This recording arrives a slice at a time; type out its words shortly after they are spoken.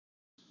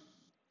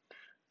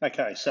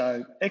Okay,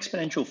 so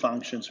exponential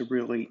functions are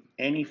really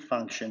any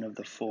function of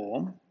the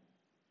form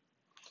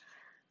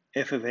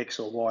f of x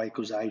or y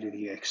equals a to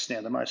the x.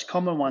 Now, the most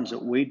common ones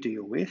that we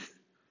deal with,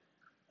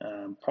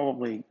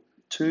 probably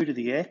 2 to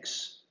the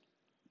x,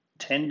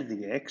 10 to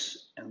the x,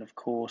 and of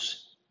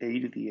course, e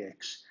to the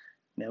x.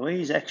 Now,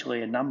 e is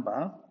actually a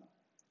number.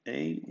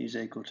 E is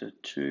equal to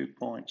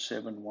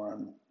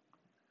 2.71.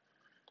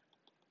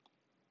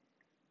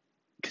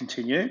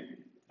 Continue.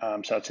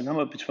 So it's a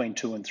number between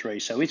 2 and 3.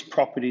 So its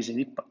properties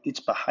and its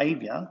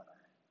behaviour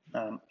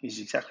is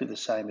exactly the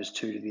same as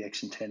 2 to the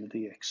x and 10 to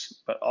the x.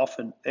 But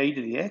often e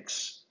to the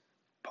x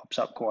pops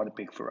up quite a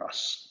bit for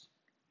us.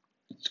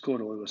 It's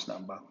called Euler's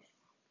number.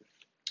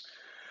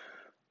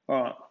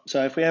 All right,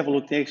 so if we have a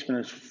look, the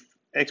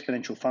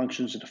exponential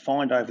functions are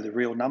defined over the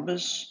real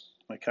numbers.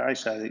 Okay,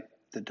 so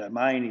the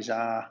domain is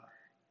R,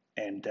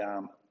 and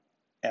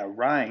our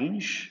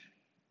range,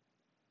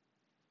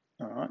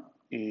 all right,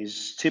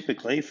 is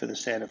typically for the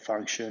standard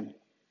function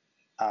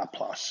R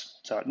plus.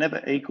 So it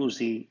never equals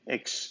the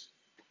x,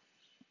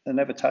 it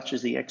never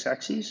touches the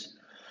x-axis.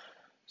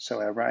 So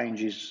our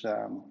range is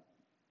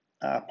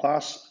R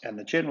plus, and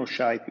the general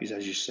shape is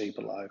as you see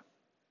below.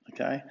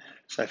 Okay,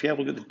 so if you have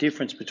a look at the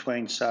difference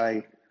between,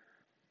 say,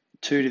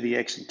 2 to the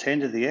x and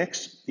 10 to the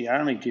x, the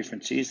only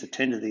difference is the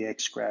 10 to the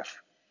x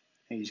graph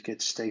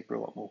gets steeper a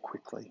lot more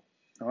quickly.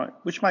 All right,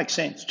 which makes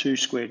sense. 2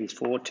 squared is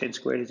 4, 10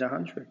 squared is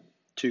 100.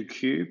 2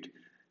 cubed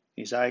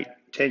is 8,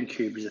 10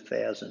 cubed is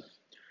 1,000.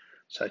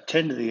 So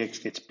 10 to the x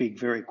gets big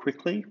very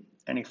quickly,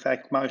 and in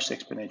fact, most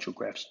exponential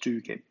graphs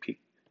do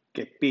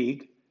get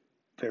big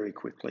very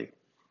quickly.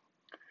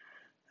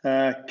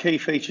 Key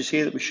features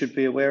here that we should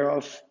be aware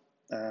of,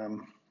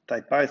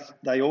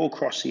 they all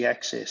cross the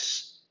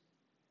axis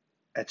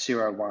at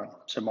 0, 1.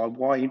 So my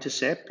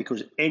y-intercept,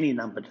 because any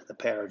number to the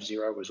power of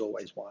 0 is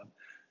always 1.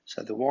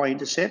 So the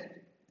y-intercept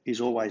is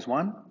always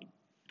 1.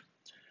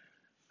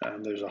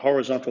 There's a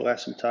horizontal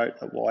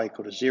asymptote at y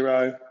equal to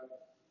 0.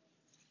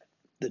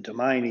 The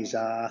domain is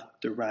R,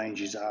 the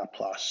range is R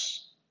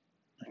plus.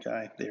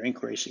 Okay, they're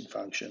increasing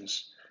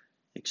functions,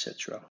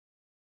 etc.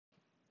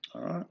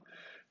 All right,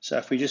 so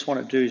if we just want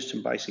to do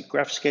some basic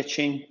graph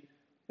sketching,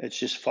 it's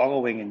just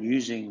following and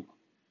using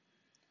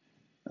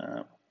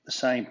the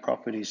same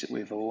properties that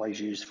we've always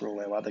used for all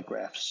our other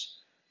graphs.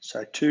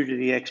 So 2 to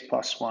the x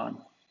plus 1.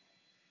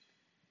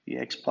 The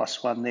x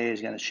plus 1 there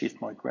is going to shift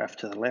my graph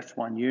to the left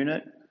 1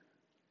 unit,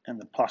 and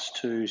the plus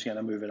 2 is going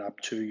to move it up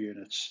 2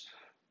 units.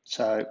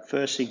 So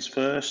first things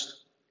first,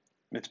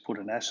 let's put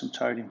an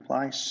asymptote in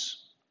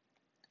place.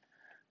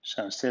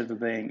 So instead of it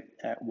being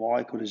at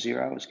y equal to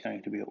 0, it's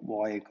going to be at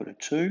y equal to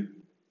 2.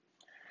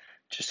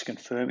 Just to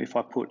confirm, if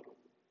I put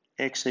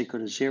x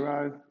equal to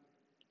 0,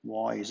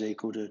 y is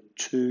equal to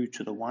 2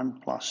 to the 1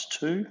 plus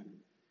 2.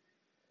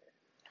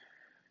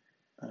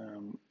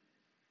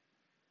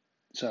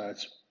 So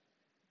it's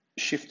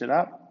shifted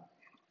up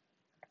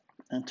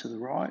and to the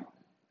right.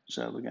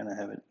 So we're going to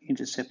have an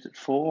intercept at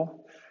 4.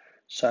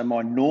 So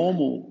my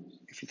normal,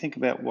 if you think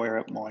about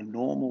where my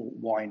normal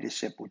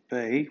y-intercept would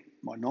be,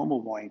 my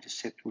normal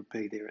y-intercept would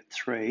be there at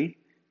 3.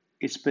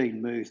 It's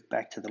been moved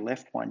back to the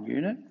left 1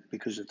 unit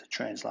because of the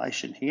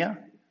translation here.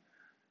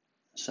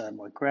 So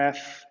my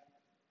graph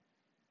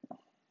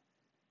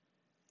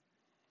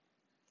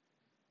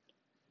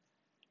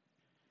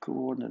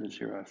coordinate is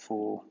 0,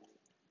 4,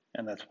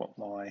 and that's what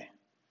my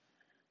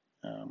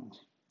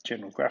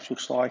general graph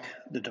looks like.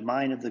 The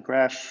domain of the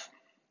graph,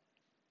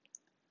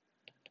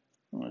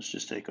 well, it's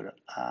just equal to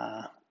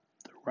R.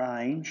 The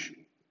range,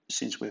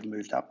 since we've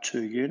moved up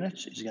 2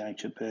 units, is going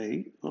to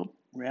be,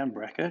 round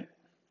bracket,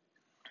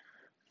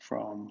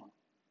 from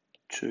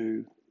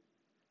 2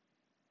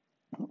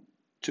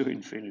 to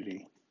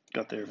infinity.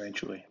 Got there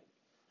eventually,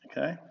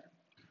 okay?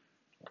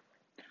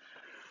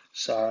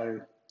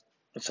 So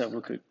let's have a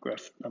look at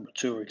graph number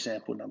 2, or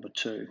example number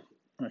 2.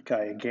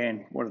 Okay,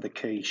 again, what are the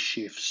key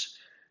shifts?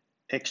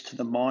 X to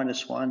the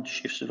minus 1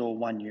 shifts it all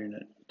 1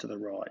 unit to the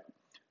right.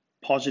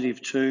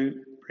 Positive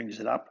 2 brings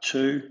it up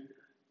 2.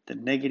 The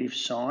negative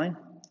sign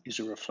is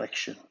a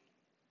reflection,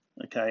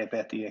 okay,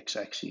 about the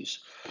x-axis.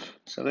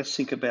 So let's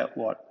think about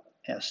what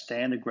our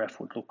standard graph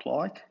would look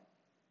like.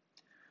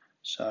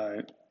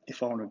 So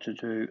if I wanted to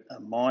do a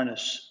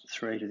minus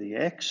 3 to the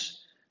x,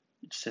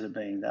 instead of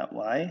being that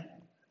way,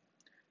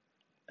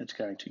 it's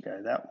going to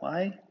go that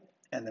way,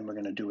 and then we're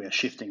going to do our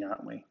shifting,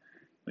 aren't we?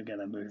 We're going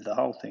to move the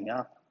whole thing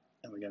up,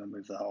 and we're going to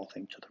move the whole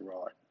thing to the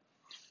right.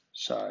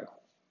 So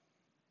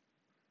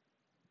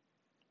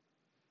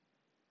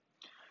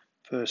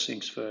first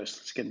things first,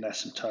 let's get an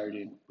asymptote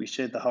in. We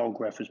said the whole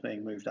graph was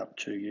being moved up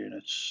 2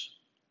 units.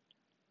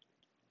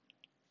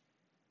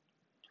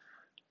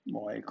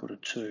 Y equal to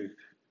 2.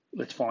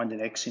 Let's find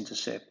an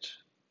x-intercept.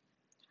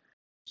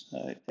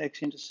 So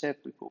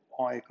x-intercept, we put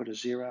y equal to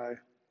 0.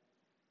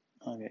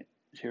 Okay,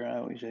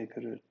 0 is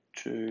equal to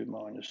 2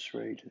 minus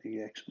 3 to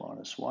the x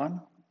minus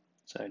 1.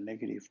 So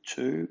negative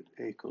 2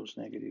 equals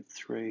negative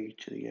 3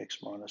 to the x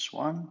minus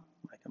 1.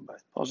 Make them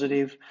both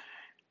positive.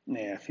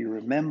 Now, if you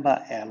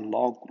remember our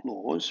log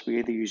laws, we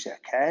either use our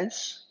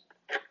CAS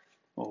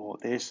or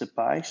there's the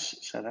base,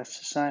 so that's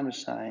the same as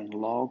saying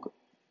log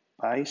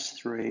base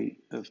 3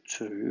 of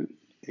 2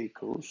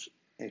 equals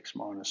x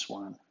minus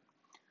 1.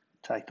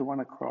 Take the 1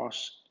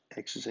 across,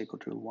 x is equal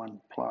to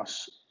 1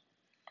 plus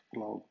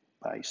log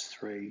base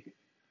 3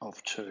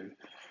 of 2.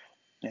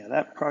 Now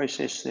that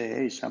process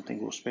there is something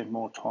we'll spend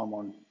more time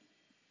on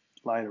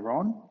later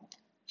on.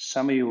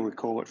 Some of you will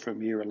recall it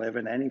from year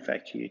 11 and in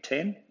fact year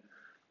 10.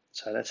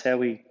 So that's how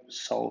we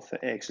solve for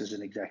x as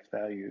an exact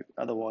value.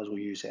 Otherwise we'll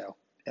use our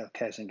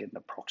cas and get an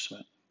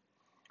approximate.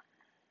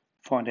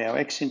 Find our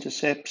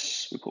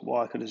x-intercepts, we put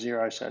y equal to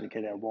 0, so to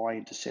get our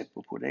y-intercept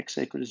we'll put x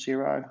equal to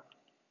 0.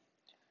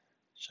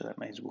 So that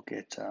means we'll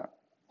get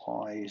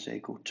y is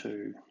equal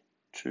to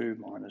 2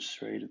 minus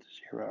 3 to the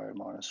 0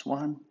 minus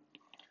 1.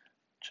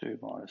 2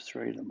 minus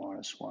 3 to the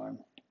minus 1,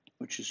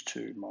 which is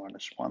 2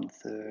 minus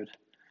 1/3,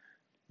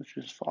 which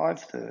is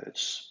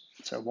 5/3.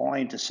 So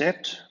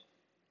y-intercept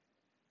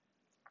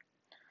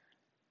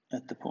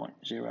at the point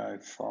 0,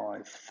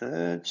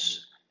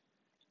 5/3,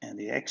 and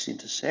the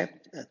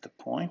x-intercept at the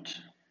point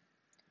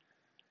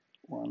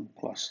 1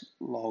 plus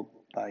log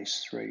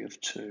base 3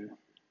 of 2.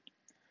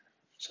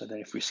 So that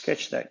if we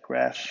sketch that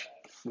graph,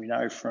 we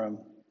know from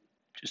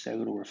just our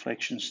little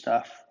reflection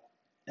stuff,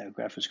 our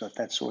graph has got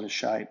that sort of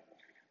shape.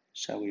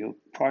 So we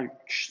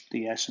approach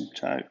the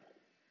asymptote,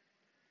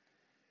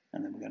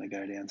 and then we're going to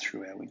go down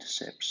through our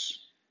intercepts.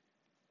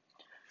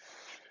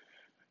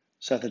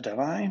 So the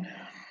domain,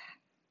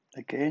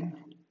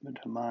 again, the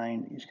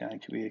domain is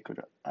going to be equal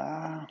to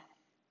R,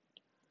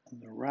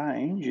 and the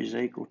range is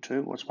equal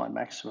to, what's my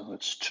maximum?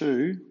 It's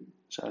 2,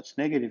 so it's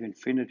negative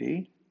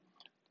infinity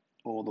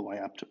all the way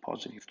up to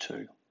positive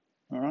 2.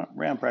 All right,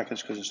 round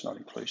brackets because it's not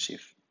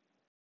inclusive.